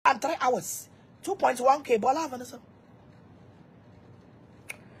and 3 hours. 2.1K bola vanessa.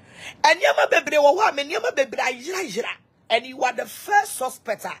 And yama bebre wa me yama bebre ayira. And you are the first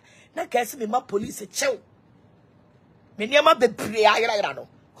suspect. Na kesi me ma police chew. Me yama bebre ayira no.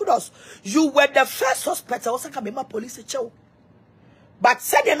 Kudos. You were the first suspect. I was like me ma police chew. But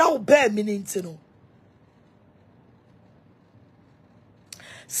said you now bear meaning to know.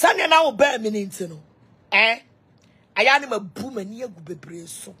 Said you now bear meaning to know. I am a boom and ye go bebre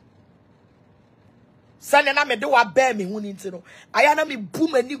so. Said na me do wa bear me who to know. I am a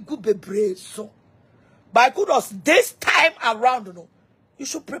boom and you go bebre so. But kudos this time around, you know, you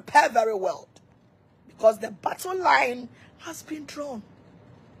should prepare very well. Because the battle line has been drawn.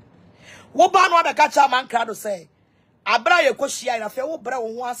 What about the catcher Amankrado say? Abra ye koshia na fe wo bra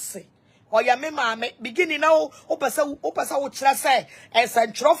wo ase. O ya me maame beginning now opasa wo kira say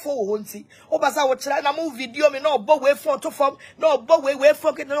ensantrofo wo nti. Opasa wo kira na mo video me na obo we phone to form na obo we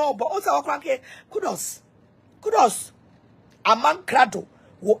phone ke na obo. O say wo kranke kudos. Kudos. Amankrado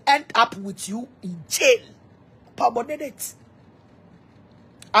will end up with you in jail. Pabonedit.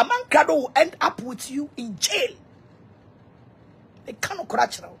 Amankrado will end up with you in jail. They cannot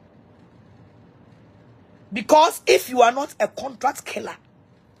crash now. Because if you are not a contract killer,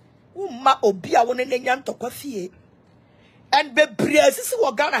 and bebrezi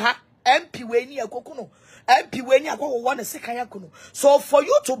wo Ghana ha MP we ni akokuno MP we ni akoko one sekanya kuno. So for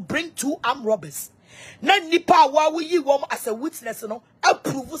you to bring 2 armed robbers, na nipa wa yi wom as a witness no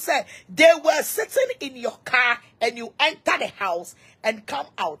approve say they were sitting in your car and you enter the house and come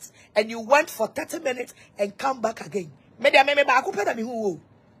out and you went for 30 minutes and come back again. Me ba ko peda me hu.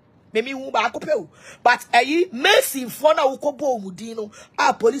 Memi hu ba akopɛ. But ayi mercy for na ukobo omudi no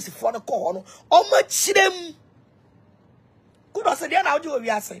a police for no call no omo chirem. Good o se dia na oji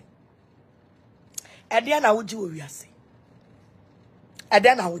owiase. E dia na oji owiase. E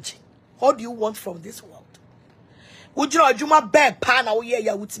dia na oji. What do you want from this world? Would you adwuma be pa na wo ye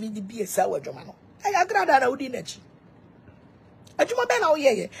ya wutimi di bi esa wadwuma no. E ya grada na odi nachi. Adwuma be na wo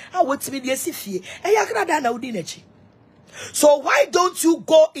ye a wutimi di esi fie. E ya grada na odi nachi. So why don't you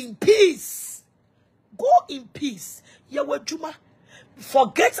go in peace? Go in peace. Yewejuma.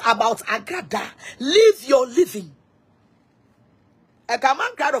 Forget about Agrada. Live your living. A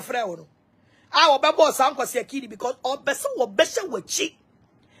command crowd of Freono. Our Babo Sanko Sekiri because all best will besha with cheap.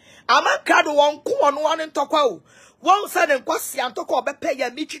 Amankrado won kuon one in Toko. One said and Kwasi and Toko Bepe ya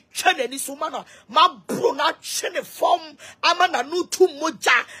Michi Chen and Isumana. Ma bruna chen form. Amana no tu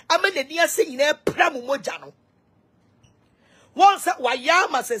moja. Amana near singing a pramu mojano. One said,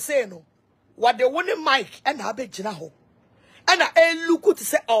 Wayama say no. What the one mic and have it jinaho. And I look to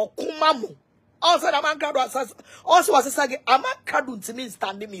say, oh, Kumamu. Also, Amankrado also was a sage, Amankrado to me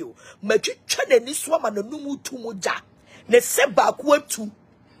standing you. Machi Chen and this woman, the Numu tu moja. Ne seba kwetu.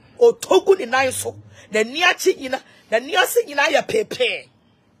 O togu ni na so. The niachi ina. The niasi ina ya pepe.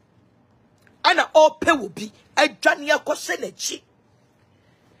 Ana all pe will be. A jania kosenechi.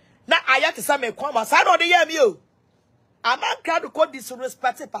 Na ayati sa me kwama. Sa no de yam yo. Amankrado ko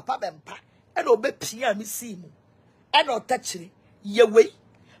disrespect papa bempa. And obe pia mi simu. And o touchri. Yewe.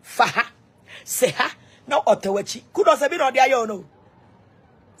 Faha. Seha. Na otawachi. Kudos ebi no de ayo no.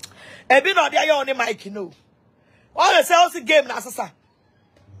 Ebi no de ayo ni Mike no. All the sales game na asasa.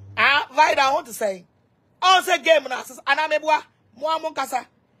 Vida, I want to say. Also game na asasa. Anamebwa. Muamu kasa.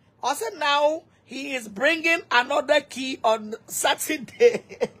 Also now he is bringing another key on Saturday.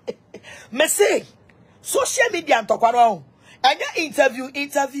 Me say. Social media antokwaro. Anya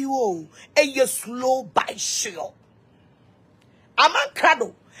interview oh. Eye slow by sure.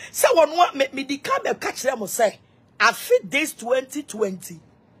 Amankrado. Say one want me di come catch them say. I fit this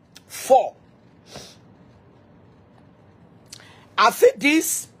 2024. I fit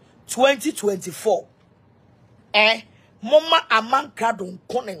this 2024. Mama Amankrado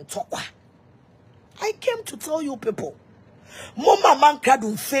konen tokwa. I came to tell you people. Mama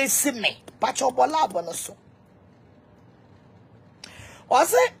Amankrado face me. Pacho bola bonoso. I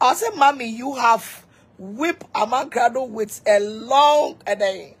say, mommy, you have whipped Amankrado with a long and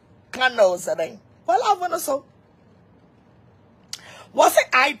a candles and a bola bonoso. Was it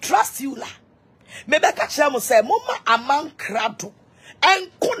I trust you la? Maybe I catch them say, Mama Amankrado. And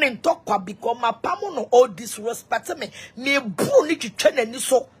couldn't talk because my pamono all disrespect me. Me bruni to train and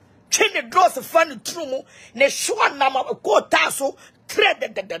so train the draws of funny trumo. Ne shua nama ko taso.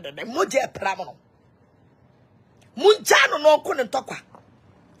 Trade the moja pramono. Munjano no couldn't talk.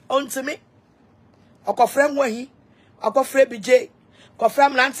 On to me. I got friend way. I got friend BJ. Got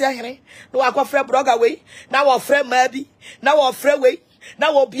friend Nancy Henry. No, I got friend Broga way. Now our friend Maybe. Now our friend way.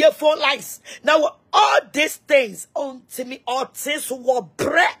 Now we'll be a 4 lights. Now all these things on to me all things were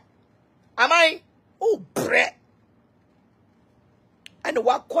bread. Am I? Oh, bre. And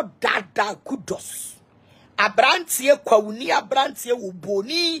what called dada kudos. Abrantie kwawuni abrantie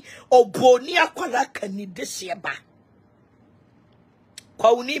oboni akwala kanidehye ba.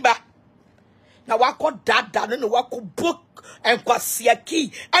 Kwawuni ba. Na wako dada no wako book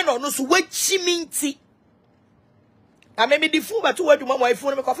enkwasiaki and ono so wachiminti. Na me di fu ba to waduma mo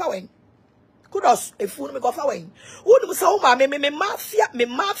ifu no me kofa wen. Kudos efu no me kofa wen. Wonu mo sa wo ma me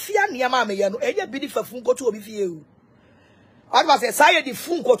mafia niama me ye no enye bi di fafu nkoto obi fie o. Aba say say di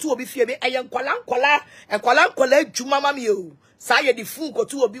fu nkoto obi fie me eye nkwala adwuma ma me o. Say di fu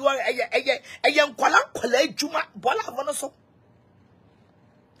nkoto obi wa eye nkwala adwuma bola avono so.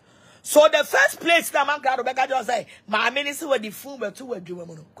 So the first place that Amankrado bega just say, my minister with the phone but two adwuma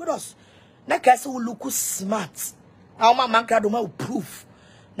mo no. Kudos. Na kase wo look smart. Na Amankrado ma proof.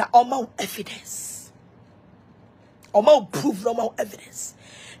 Na oma evidence. Oma proof no more evidence.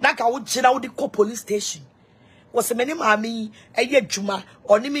 Na ka wo gina wo di call police station. Was many mami eye adwuma,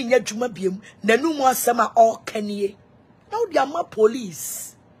 oni me nya adwuma biem, nanu mu asem a all kanie. Now they are police.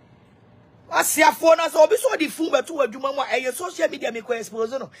 Asia phone as obi so the phone but two adwuma mo eye social media me ko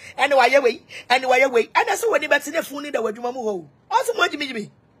expose no. Anyway we. And that's when you bet the phone in the adwuma mo ho. Also mo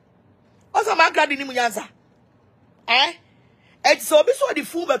jimi. Also Amankrado ni mu nyansa. It's so obi so the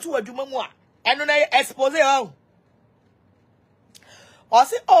phone but two adwuma mo a. Eno na expose ho. I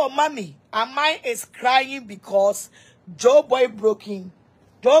say, oh, mommy, Amai is crying because Joe boy broken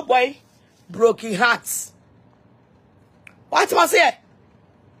hearts. What was it?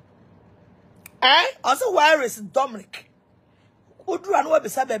 Also, where is Dominic? Would you know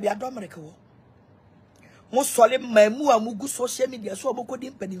beside baby Dominic? Most solemn, my mugu social media, so I could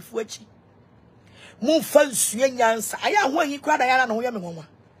impen in Fuchi. Move fancy yans. I am when he cried. I am no yamma.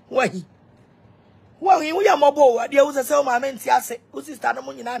 Why he? Well, we are mobile. There was a sell my men tiase. Who's this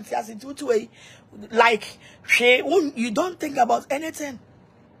Tanamun in Antias two way? Like, you don't think about anything.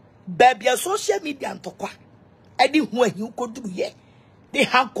 Baby, your social media and talk. I didn't when you could do ye. They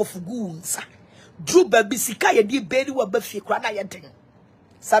have of goons. Drew baby sika ye di baby wa befi krana ye den.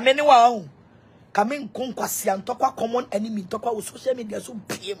 Sameni wa ho. Coming conquasi and talk common enemy talk with social media so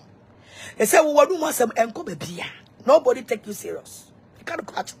pm. They say we wadu masem enko baby. Nobody take you serious. You can't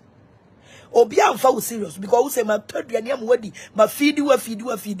catch. Obi amfa wo serious because we say my third year am wadi my feed you.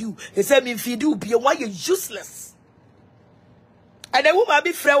 They say me feed you be why you useless. And the woman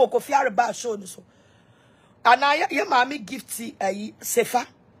be friend wo Kofi Araba show no so. And I your mommy gifty sefa.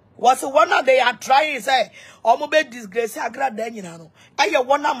 Was one of they are trying say omo be disgrace Agra dan nyina no. Aye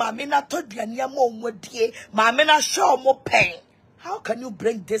one of mommy na third year am wadi mommy na show mo pain. How can you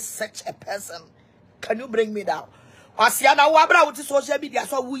bring this such a person? Can you bring me down? Asiana wabra with social media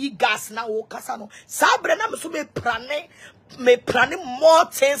so we gas na wo kasa no sabre na so me planning more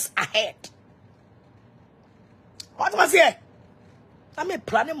things ahead. What was here? I me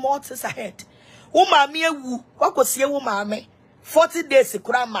planning more things ahead. Wo maame ewu wakosie wo maame 40 days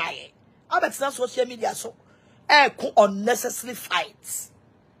kura maaye. Abetina social media so unnecessary fights.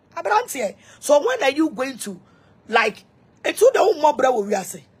 Abrantie. So when are you going to like etu the wo mobra wo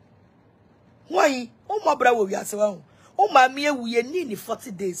wiase? Why? O mobra wo wiase wa. O mami ewu ye ni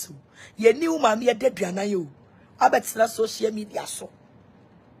 40 days o. Ye ni o mami e deduana ye o. Abetina social media so.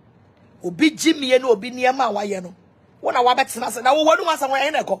 Obi Gyimiye no obi niema wa ye no. Wona wa betina se na wo wonu asam wa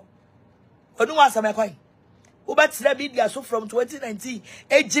ye na ko. Wonu asam e ko. Wo betina media so from 2019.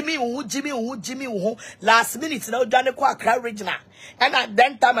 Gyimifour. Last minute na o dwane ko Agra regional. And at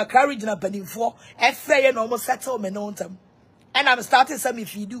that time Agra regional Gyimifour e fe ye no mo settle me no ntam. And I'm starting some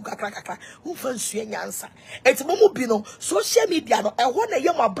if you do kakra. Who fancy nyansa? It's momo bino social media no. I want to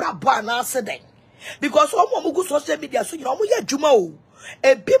hear my braba na seden. Because omo go social media so you know mo ye djuma o.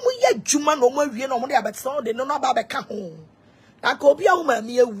 E bi mo ye djuma no mo wie no mo dey abetso de no ba be ka ho. Na ka obi a wo ma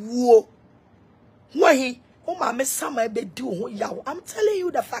me awuo. Why o ma me sama be di ho yawo. I'm telling you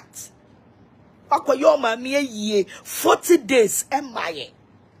the facts. Akoyo ma me yie 40 days emaye.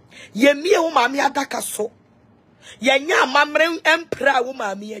 Ye mi e wo ma me adaka so. Yenya mamre empra wo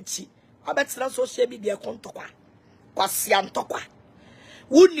maami achi abetina social media kontokwa kwasia ntokwa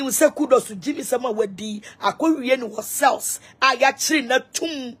woni se kudos Gyimifour sama wadi akowie ni wo cells a ya chiri na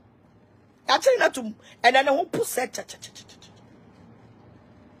tum and then ho pusa cha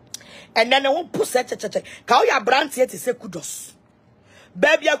and then ho pusa cha ka o ya brand te se kudos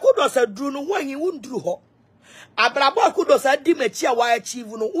baby kudos aduru no ho hin wunduru ho abrabo kudos adi machi a wa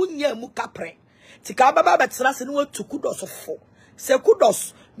achieve no unya mu kapre tika baba betina se no tu kudos fo se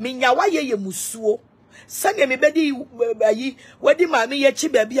kudos minya wa ye musuo sane me bedi ayi wadi maami ye chi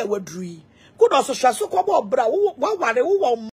baby a waduru kudos hwa so ko bo bra wo ware wo